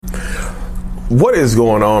What is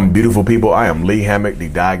going on, beautiful people? I am Lee Hammock, the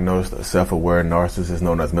diagnosed self-aware narcissist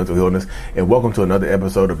known as mental illness, and welcome to another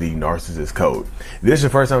episode of the Narcissist Code. If this is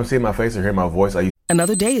your first time seeing my face or hearing my voice,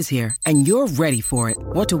 Another day is here, and you're ready for it.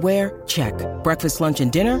 What to wear? Check. Breakfast, lunch, and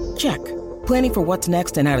dinner? Check. Planning for what's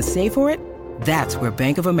next and how to save for it? That's where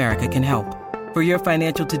Bank of America can help. For your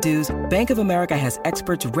financial to-dos, Bank of America has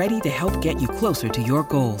experts ready to help get you closer to your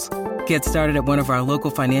goals. Get started at one of our local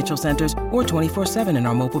financial centers or 24/7 in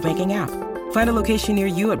our mobile banking app. Find a location near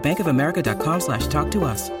you at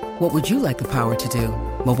bankofamerica.com/talktous. What would you like the power to do?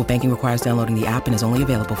 Mobile banking requires downloading the app and is only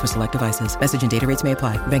available for select devices. Message and data rates may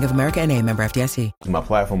apply. Bank of America N.A., member FDIC. My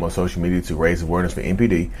platform on social media to raise awareness for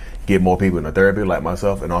NPD, get more people into therapy like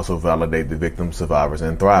myself, and also validate the victims, survivors,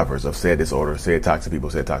 and thrivers of said disorder, said toxic people,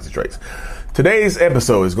 said toxic traits. Today's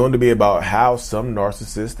episode is going to be about how some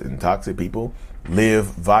narcissists and toxic people live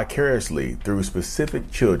vicariously through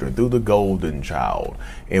specific children, through the golden child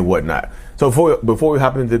and whatnot. So before we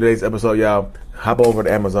hop into today's episode, y'all, hop over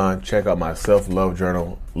to Amazon, check out my self-love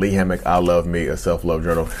journal, Lee Hammock, I Love Me, a self-love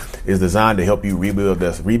journal. Is designed to help you rebuild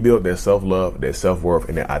their self-love, their self-worth,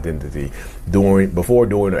 and their identity before,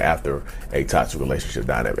 during, or after a toxic relationship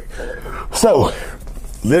dynamic. So,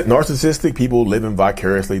 narcissistic people living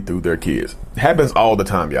vicariously through their kids. It happens all the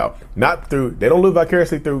time, y'all. They don't live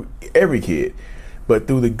vicariously through every kid, but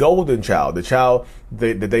through the golden child, the child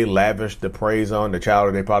that they lavish the praise on, the child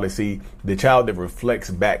that they probably see, the child that reflects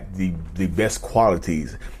back the best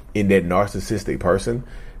qualities in that narcissistic person.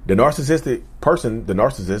 The narcissistic person, the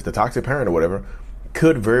narcissist, the toxic parent or whatever,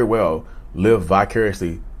 could very well live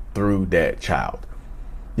vicariously through that child.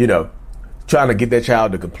 You know, trying to get that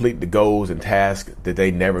child to complete the goals and tasks that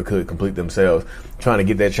they never could complete themselves, trying to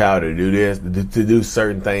get that child to do this, to do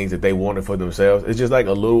certain things that they wanted for themselves. It's just like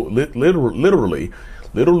a literally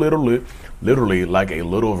like a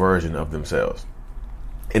little version of themselves.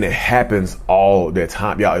 And it happens all the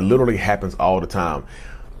time. Y'all, it literally happens all the time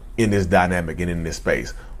in this dynamic and in this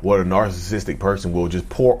space, where a narcissistic person will just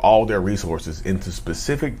pour all their resources into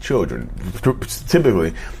specific children,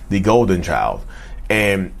 typically the golden child,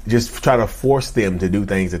 and just try to force them to do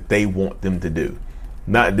things that they want them to do.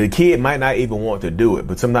 Not the kid might not even want to do it,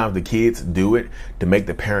 but sometimes the kids do it to make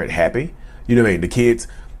the parent happy. You know what I mean? The kids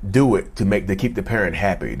do it to keep the parent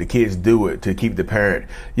happy. The kids do it to keep the parent,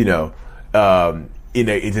 to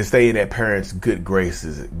stay in that parent's good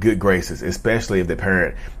graces, especially if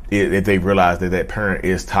if they realize that parent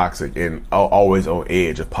is toxic and always on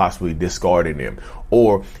edge of possibly discarding them,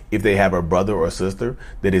 or if they have a brother or sister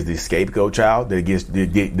that is the scapegoat child that gets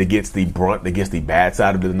the brunt, that gets the bad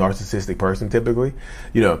side of the narcissistic person. Typically,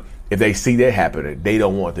 if they see that happening, they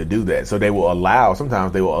don't want to do that, so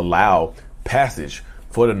sometimes they will allow passage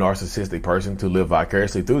for the narcissistic person to live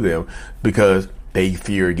vicariously through them, because they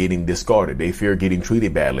fear getting discarded. They fear getting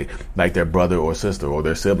treated badly, like their brother or sister or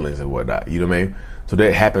their siblings and whatnot. You know what I mean? So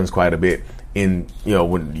that happens quite a bit when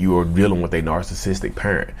you are dealing with a narcissistic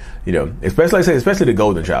parent. Especially the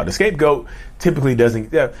golden child. The scapegoat typically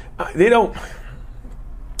doesn't.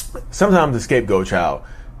 Sometimes the scapegoat child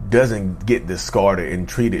doesn't get discarded and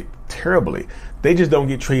treated terribly. They just don't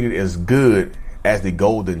get treated as good as the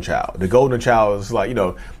golden child. The golden child is like,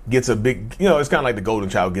 gets a big, it's kind of like the golden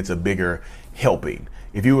child gets a bigger helping.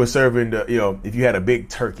 If you were serving if you had a big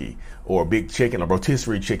turkey or a big chicken, a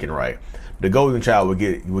rotisserie chicken, right? The golden child would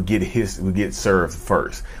get served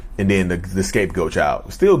first, and then the scapegoat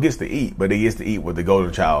child still gets to eat, but he gets to eat what the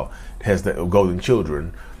golden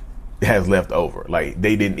children has left over. Like,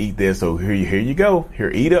 they didn't eat this, so here you go. Here,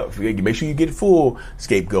 eat up. Make sure you get full,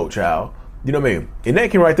 scapegoat child. You know what I mean? And that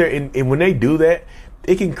can right there, and when they do that,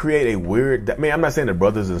 it can create a weird, I'm not saying the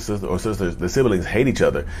brothers and sisters, the siblings hate each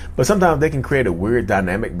other, but sometimes they can create a weird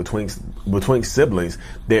dynamic between siblings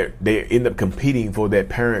that they end up competing for their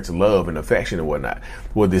parents' love and affection and whatnot.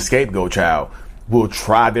 Where the scapegoat child will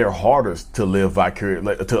try their hardest to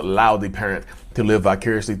allow the parent to live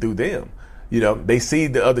vicariously through them. They see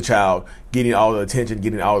the other child getting all the attention,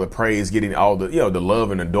 getting all the praise, getting all the, the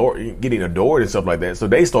love and getting adored and stuff like that. So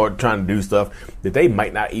they start trying to do stuff that they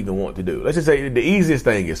might not even want to do. Let's just say the easiest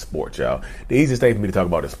thing is sports, y'all. The easiest thing for me to talk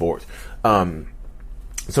about is sports.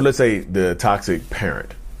 So let's say the toxic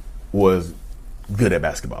parent was good at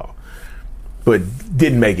basketball, but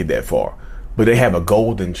didn't make it that far. But they have a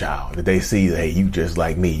golden child that they see, hey, you just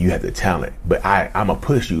like me, you have the talent, but I'm gonna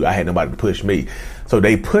push you. I had nobody to push me. So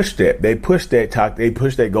they push that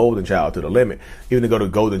golden child to the limit. Even though the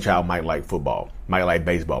golden child might like football, might like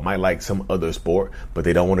baseball, might like some other sport, but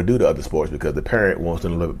they don't want to do the other sports because the parent wants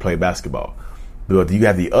them to play basketball. But you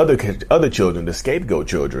have the other children, the scapegoat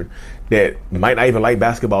children, that might not even like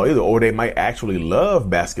basketball either, or they might actually love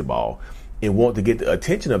basketball, and want to get the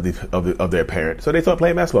attention of their parent. So they start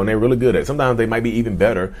playing basketball, and they're really good at it. Sometimes they might be even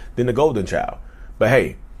better than the golden child. But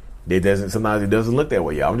hey, sometimes it doesn't look that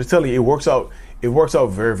way, y'all. I'm just telling you, it works out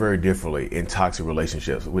very, very differently in toxic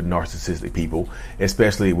relationships with narcissistic people,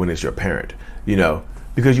 especially when it's your parent,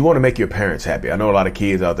 because you want to make your parents happy. I know a lot of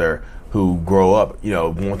kids out there who grow up,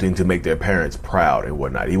 wanting to make their parents proud and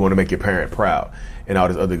whatnot. You want to make your parent proud and all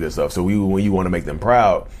this other good stuff. So when you want to make them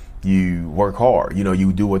proud, you work hard.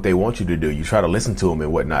 You do what they want you to do. You try to listen to them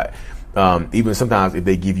and whatnot. Even sometimes if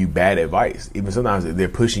they give you bad advice, even sometimes if they're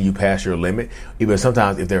pushing you past your limit, even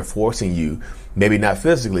sometimes if they're forcing you, maybe not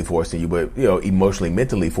physically forcing you, but emotionally,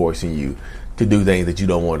 mentally forcing you to do things that you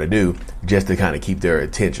don't want to do just to kind of keep their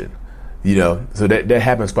attention. So that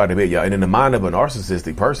happens quite a bit, y'all. And in the mind of a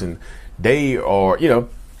narcissistic person, they are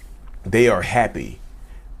happy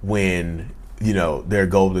when their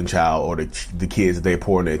golden child or the kids that they're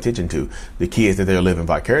pouring their attention to, the kids that they're living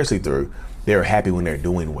vicariously through, they're happy when they're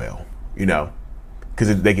doing well,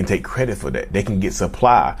 because they can take credit for that. They can get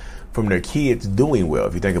supply from their kids doing well,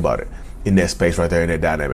 if you think about it, in that space right there, in that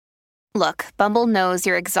dynamic. Look, Bumble knows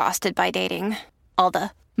you're exhausted by dating. All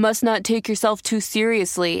the must not take yourself too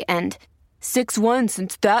seriously and 6'1"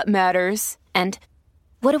 since that matters. And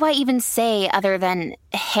what do I even say other than,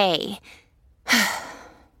 hey?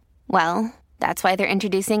 Well, that's why they're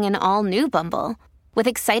introducing an all-new Bumble, with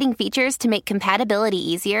exciting features to make compatibility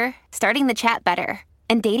easier, starting the chat better,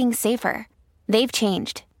 and dating safer. They've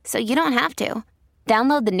changed, so you don't have to.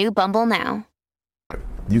 Download the new Bumble now.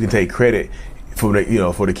 You can take credit for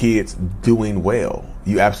the kids doing well.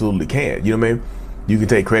 You absolutely can. You know what I mean? You can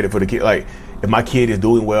take credit for the kid. Like, if my kid is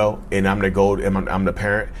doing well and I'm the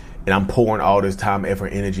parent, and I'm pouring all this time, effort,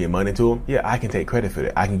 energy, and money into them, yeah, I can take credit for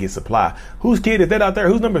that. I can get supply. Whose kid is that out there?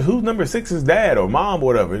 Who's number 6 is dad or mom or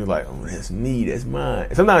whatever? It's like, oh, that's me, that's mine.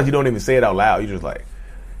 And sometimes you don't even say it out loud. You're just like,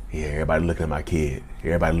 yeah, everybody looking at my kid.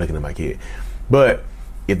 Everybody looking at my kid. But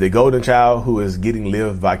if the golden child who is getting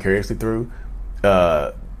lived vicariously through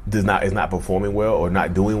is not performing well or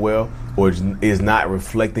not doing well or is not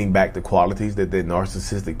reflecting back the qualities that the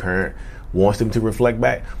narcissistic parent wants them to reflect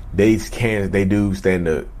back, they do stand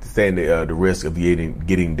the risk of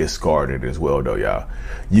getting discarded as well, though, y'all.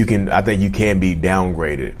 I think you can be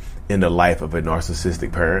downgraded in the life of a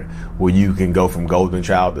narcissistic parent, where you can go from golden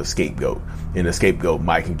child to scapegoat, and the scapegoat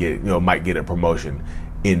might get a promotion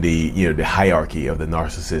in the hierarchy of the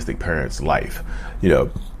narcissistic parent's life.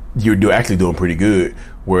 You're actually doing pretty good,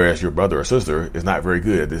 whereas your brother or sister is not very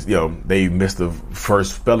good at this. They missed the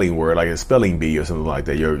first spelling word, like a spelling bee or something like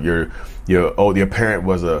that. Your parent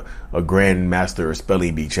was a grandmaster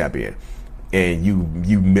spelling bee champion, and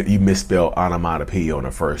you misspelled onomatopoeia on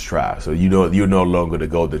the first try. So you're no longer the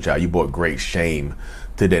golden child. You brought great shame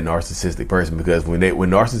to that narcissistic person, because when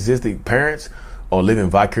narcissistic parents are living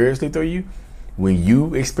vicariously through you, when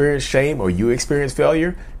you experience shame or you experience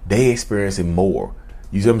failure, they experience it more.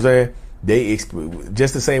 You see what I'm saying?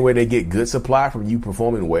 Just the same way they get good supply from you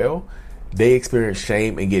performing well, they experience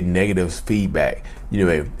shame and get negative feedback,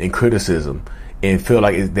 and criticism, and feel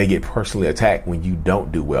like they get personally attacked when you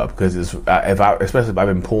don't do well. Because especially if I've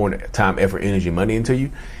been pouring time, effort, energy, money into you,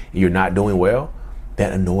 and you're not doing well,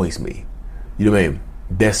 that annoys me. You know what I mean?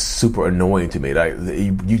 That's super annoying to me. Like,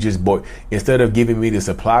 you just instead of giving me the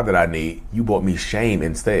supply that I need, you bought me shame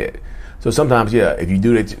instead. So sometimes, yeah, if you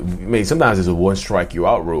do that, sometimes it's a one strike you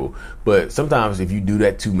out rule. But sometimes if you do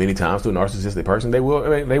that too many times to a narcissistic person, they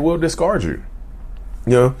will discard you.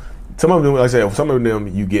 Some of them, like I said, some of them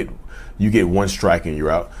you get one strike and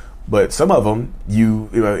you're out. But some of them,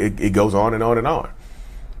 it goes on and on and on.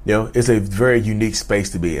 It's a very unique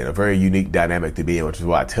space to be in, a very unique dynamic to be in, which is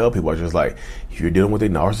why I tell people, just like, if you're dealing with a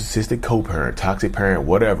narcissistic co-parent, toxic parent,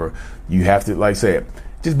 whatever, you have to, like I said,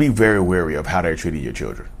 just be very wary of how they're treating your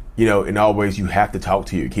children. In always, you have to talk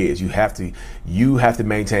to your kids. You have to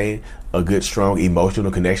maintain a good, strong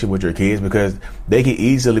emotional connection with your kids, because they can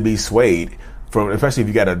easily be swayed from, especially if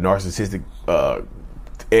you got a narcissistic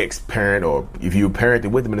ex-parent, or if you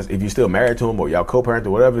parented with them, and if you're still married to them, or y'all co-parent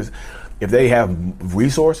or whatever. If they have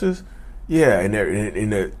resources, yeah, and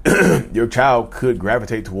your child could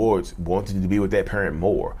gravitate towards wanting to be with that parent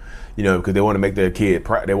more, because they want to make their kid,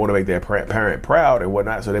 they want to make their parent proud and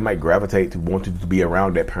whatnot. So they might gravitate to wanting to be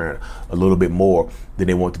around that parent a little bit more than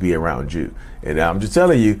they want to be around you. And I'm just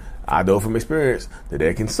telling you, I know from experience that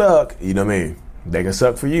they can suck. You know what I mean? They can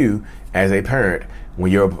suck for you as a parent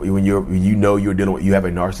when you're dealing with, you have a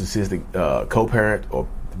narcissistic co-parent or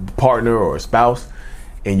partner or spouse,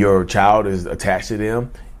 and your child is attached to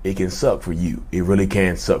them, it can suck for you. It really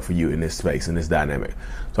can suck for you in this space, in this dynamic.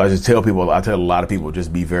 So I just tell people, I tell a lot of people,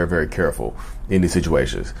 just be very, very careful in these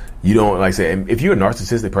situations. You don't, like I said, if you're a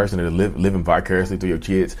narcissistic person that living vicariously through your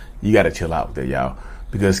kids, you got to chill out with that, y'all.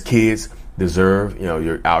 Because kids deserve,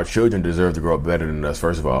 our children deserve to grow up better than us,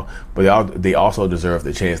 first of all. But they also deserve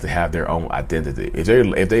the chance to have their own identity.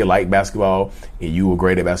 If they like basketball and you were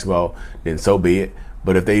great at basketball, then so be it.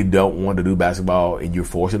 But if they don't want to do basketball and you're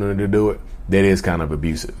forcing them to do it, that is kind of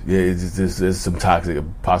abusive. There's some toxic,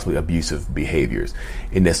 possibly abusive behaviors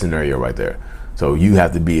in that scenario right there. So you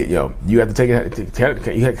have to be, you have to take it.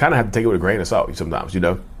 You kind of have to take it with a grain of salt sometimes,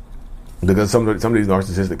 because some of these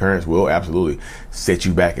narcissistic parents will absolutely set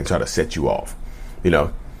you back and try to set you off,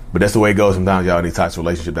 But that's the way it goes sometimes, y'all, in these toxic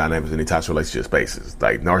relationship dynamics, in these toxic relationship spaces.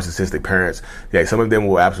 Like narcissistic parents, some of them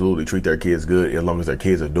will absolutely treat their kids good as long as their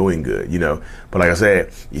kids are doing good, But like I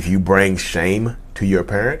said, if you bring shame to your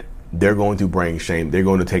parent, they're going to bring shame. They're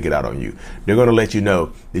going to take it out on you. They're going to let you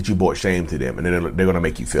know that you brought shame to them, and then they're going to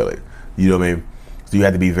make you feel it. You know what I mean? So you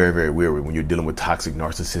have to be very, very wary when you're dealing with toxic,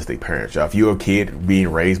 narcissistic parents. Y'all, if you're a kid being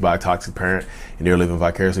raised by a toxic parent and they're living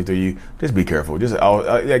vicariously through you, just be careful. Just like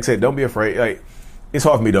I said, don't be afraid. Like, it's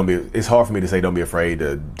hard for me to say don't be afraid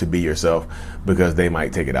to be yourself, because they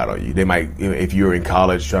might take it out on you. They might, if you're in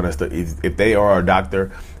college trying to if they are a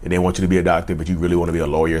doctor and they want you to be a doctor, but you really want to be a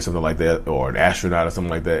lawyer or something like that, or an astronaut or something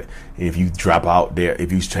like that, and if you drop out there,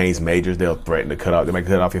 if you change majors, they'll threaten to they might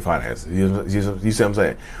cut off your finances. You see what I'm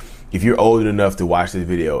saying? If you're old enough to watch this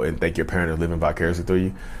video and think your parent is living vicariously through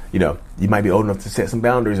you, you might be old enough to set some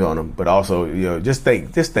boundaries on them, but also, just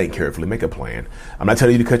think carefully, make a plan. I'm not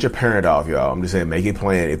telling you to cut your parent off, y'all. I'm just saying, make a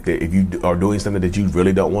plan. If you are doing something that you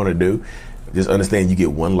really don't want to do, just understand you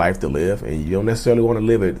get one life to live, and you don't necessarily want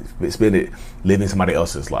to spend it living somebody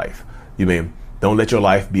else's life. Don't let your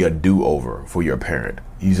life be a do-over for your parent.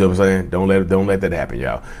 You see what I'm saying? Don't let that happen,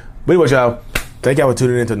 y'all. But anyway, y'all, thank y'all for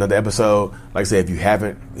tuning in to another episode. Like I said, if you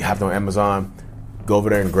haven't hopped on Amazon, go over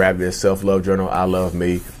there and grab this self-love journal, I Love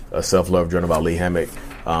Me, a self-love journal by Lee Hammock.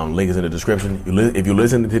 Link is in the description. If you're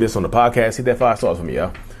listening to this on the podcast, hit that 5 stars for me,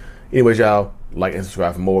 y'all. Anyways, y'all, like and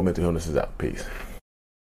subscribe for more. Mental Illness is out. Peace.